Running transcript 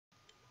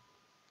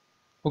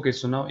Okay,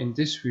 so now in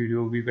this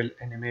video we will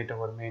animate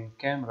our main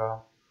camera.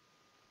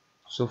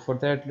 So for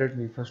that, let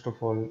me first of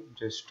all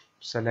just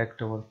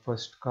select our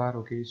first car,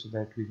 okay, so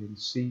that we can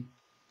see.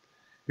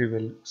 We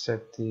will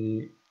set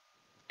the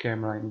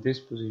camera in this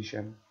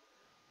position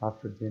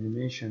after the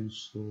animation.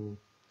 So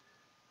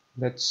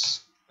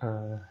let's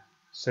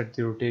set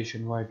the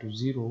rotation Y to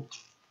 0.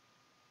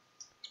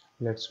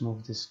 Let's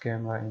move this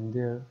camera in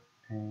there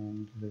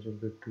and a little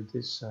bit to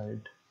this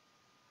side.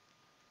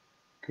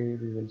 Okay,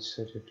 we will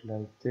set it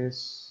like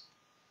this.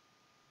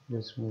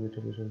 Let's move it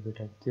a little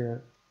bit up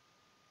there.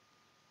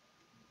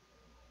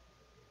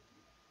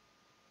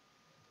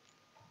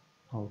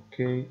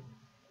 Okay,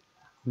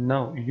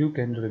 now you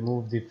can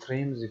remove the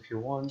frames if you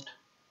want.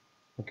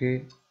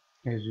 Okay,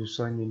 as you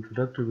saw in the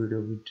introductory video,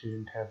 we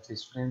didn't have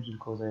these frames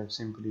because I have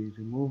simply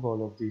removed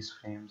all of these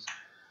frames.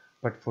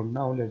 But for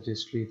now, let's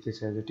just leave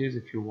this as it is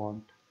if you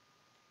want.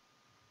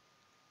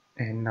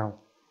 And now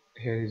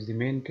here is the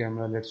main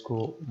camera. Let's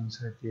go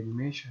inside the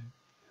animation.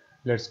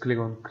 Let's click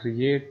on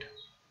create.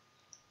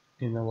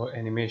 In our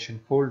animation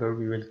folder,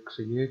 we will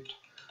create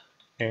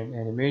an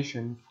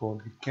animation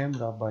for the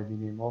camera by the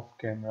name of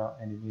camera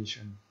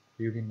animation.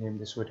 You can name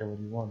this whatever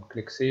you want.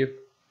 Click save.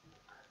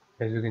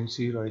 As you can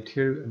see right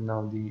here,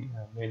 now the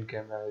main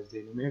camera is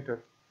the animator.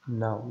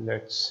 Now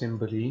let's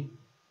simply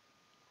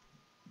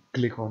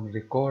click on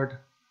record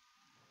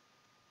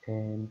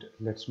and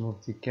let's move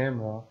the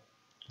camera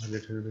a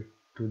little bit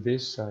to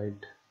this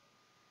side.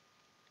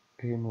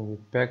 Okay, move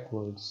it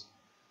backwards.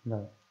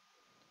 Now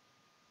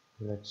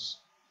let's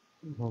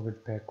move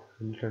it back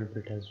a little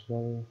bit as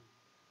well.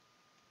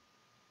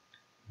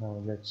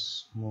 Now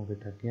let's move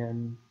it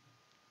again.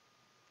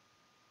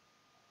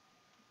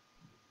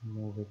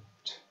 Move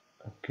it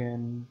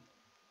again.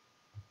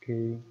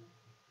 Okay,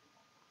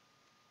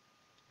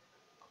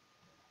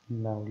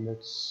 now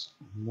let's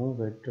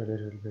move it a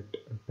little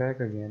bit back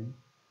again.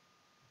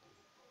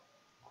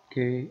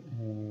 Okay,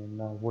 and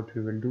now what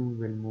we will do,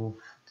 we'll move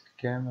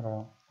the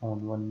camera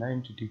on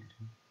 190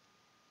 degree.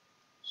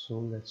 So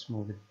let's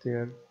move it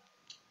there.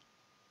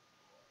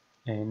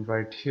 And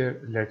right here,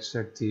 let's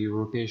set the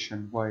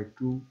rotation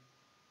Y2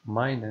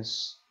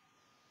 minus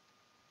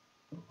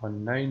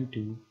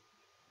 190.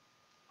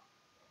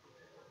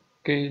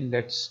 Okay,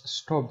 let's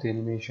stop the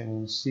animation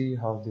and see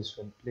how this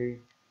will play.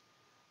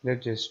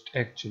 Let's just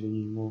actually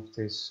move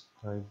this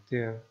right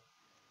there.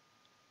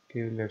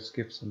 Okay, let's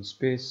give some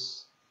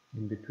space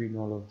in between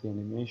all of the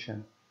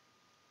animation.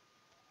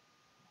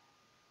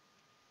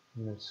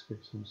 Let's give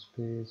some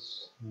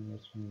space and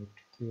let's move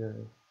it there.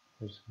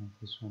 Let's move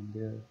this one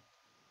there.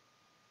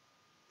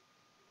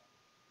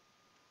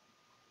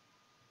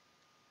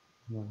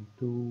 1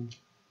 2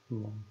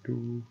 1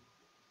 2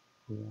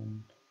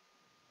 1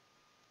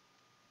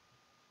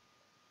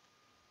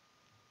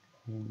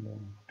 and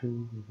then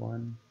 2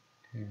 1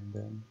 and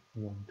then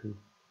 1 2.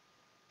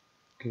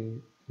 Okay,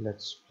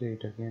 let's play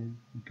it again.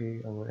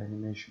 Okay, our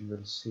animation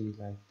will see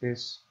like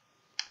this.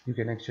 You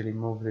can actually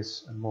move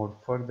this more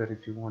further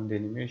if you want the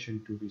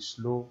animation to be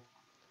slow.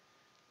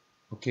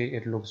 Okay,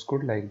 it looks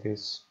good like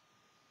this.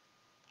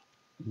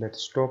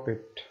 Let's stop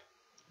it.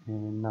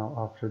 And now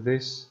after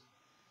this,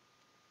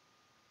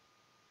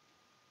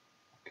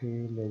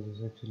 okay,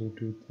 let's actually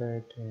do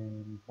that.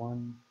 And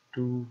 1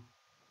 2,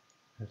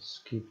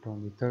 let's keep it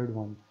on the third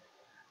one.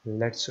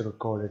 Let's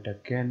record it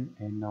again.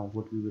 And now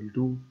what we will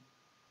do,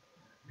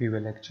 we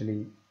will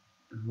actually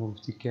move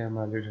the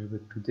camera a little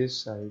bit to this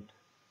side.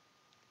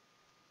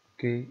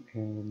 Okay,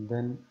 and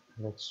then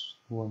let's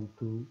 1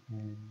 2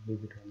 and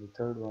leave it on the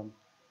third one.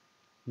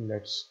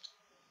 Let's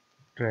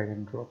drag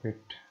and drop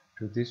it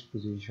to this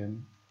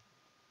position,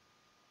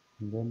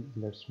 and then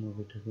let's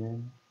move it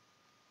again,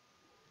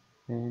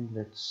 and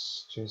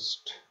let's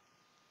just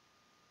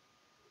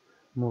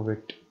move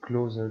it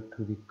closer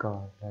to the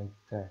car like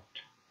that.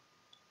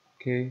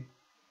 Okay,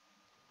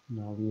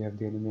 now we have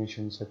the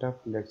animation set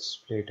up. Let's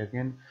play it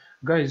again.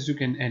 Guys, you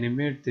can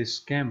animate this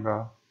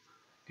camera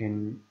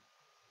in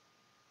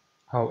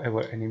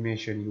however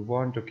animation you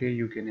want. Okay,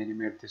 you can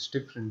animate this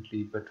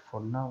differently, but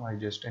for now I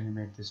just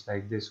animate this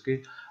like this.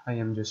 Okay, I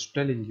am just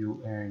telling you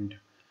and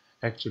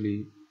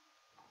actually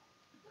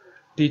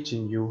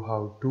teaching you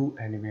how to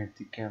animate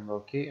the camera.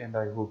 Okay, and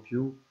I hope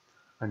you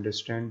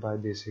understand by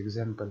this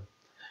example.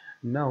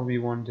 Now we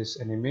want this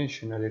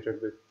animation a little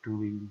bit to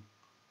be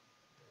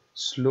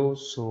slow,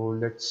 so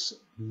let's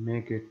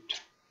make it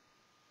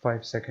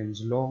 5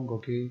 seconds long.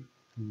 Okay,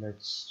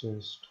 let's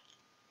just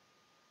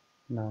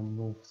now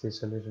move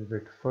this a little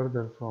bit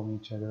further from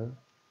each other.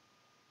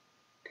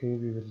 Okay,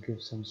 we will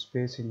give some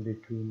space in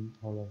between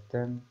all of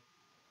them.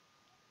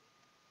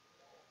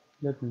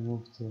 Let me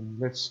move them.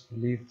 Let's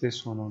leave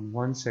this one on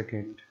 1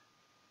 second.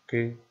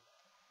 Okay,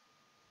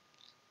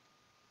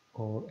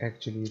 or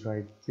actually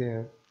right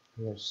there.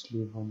 Let's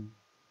leave on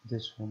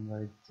this one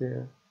right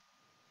there,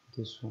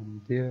 this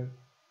one there,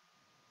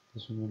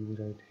 this one will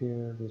be right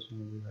here, this one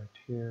will be right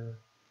here.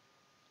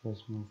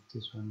 Let's move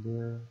this one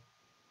there.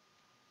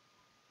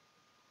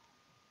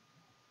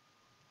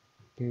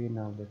 Okay,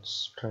 now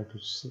let's try to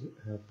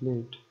play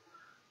it.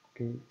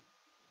 Okay,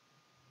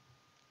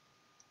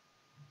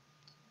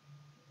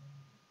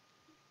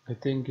 I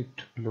think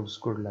it looks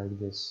good like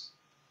this.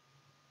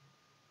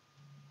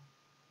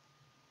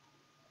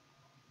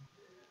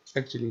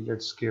 Actually,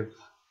 let's give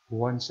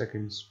 1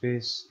 second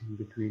space in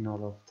between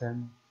all of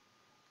them.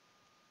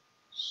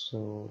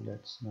 So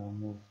let's now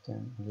move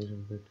them a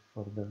little bit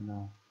further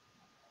now.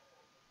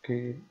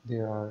 Okay,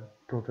 there are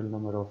total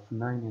number of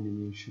 9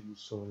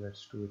 animations, so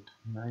let's do it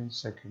 9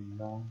 second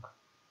long.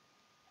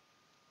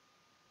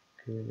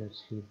 Okay,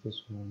 let's leave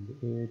this one on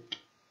the 8,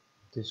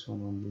 this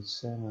one on the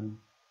 7,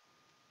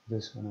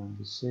 this one on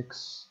the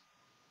 6,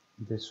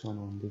 this one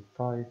on the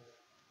 5,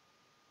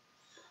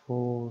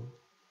 4,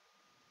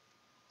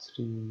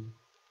 3,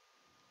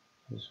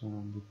 this one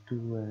on the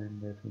 2,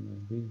 and that one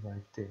will be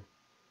right there.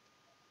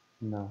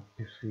 Now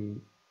if we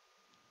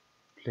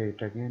play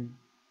it again,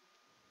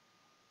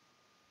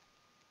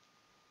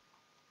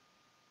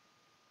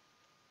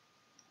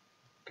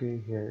 okay,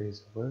 here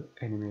is our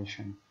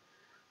animation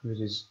which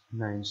is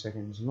 9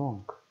 seconds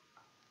long.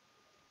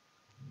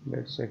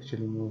 Let's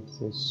actually move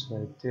this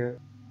right there,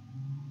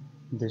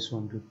 this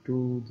one to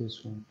 2,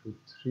 this one to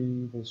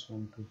 3, this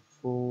one to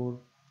 4,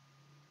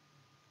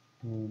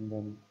 and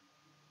then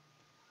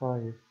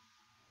 5,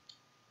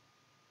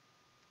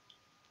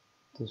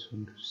 this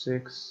one to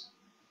 6,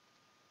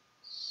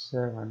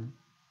 7,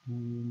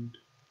 and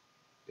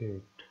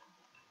 8.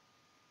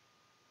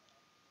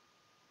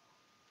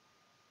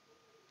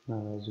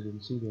 Now as you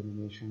can see the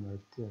animation right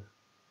there.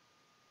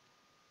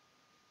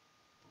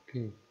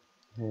 Okay,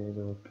 here is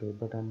our play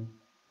button.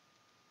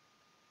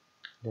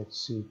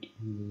 Let's see it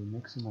in the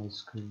maximize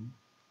screen.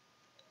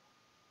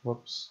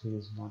 Whoops, it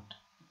is not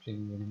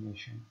playing the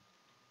animation.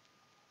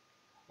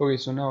 Okay,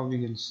 so now we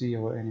can see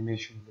our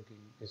animation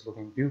is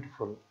looking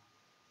beautiful.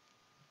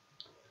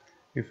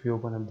 If we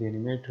open up the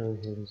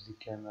animator, here is the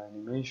camera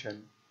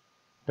animation.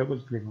 Double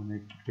click on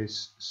it, it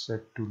is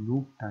set to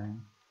loop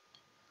time.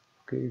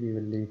 Okay, we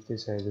will leave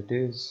this as it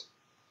is.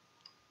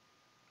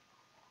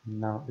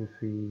 Now if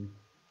we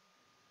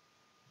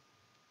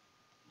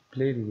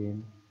play the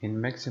game in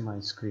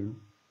maximize screen,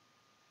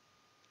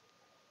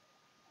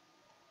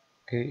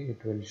 okay,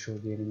 it will show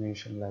the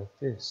animation like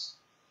this.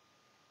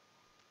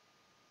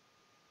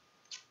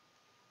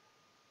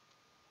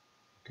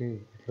 Okay,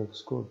 it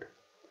looks good.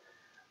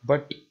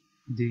 But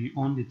the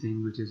only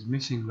thing which is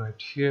missing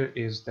right here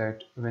is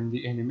that when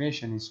the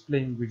animation is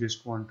playing, we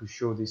just want to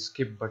show the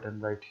skip button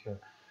right here.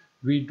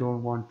 We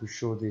don't want to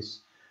show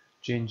this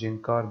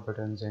changing car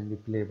buttons and the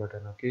play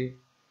button. Okay,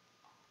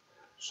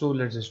 so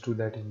let's just do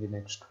that in the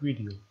next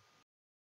video.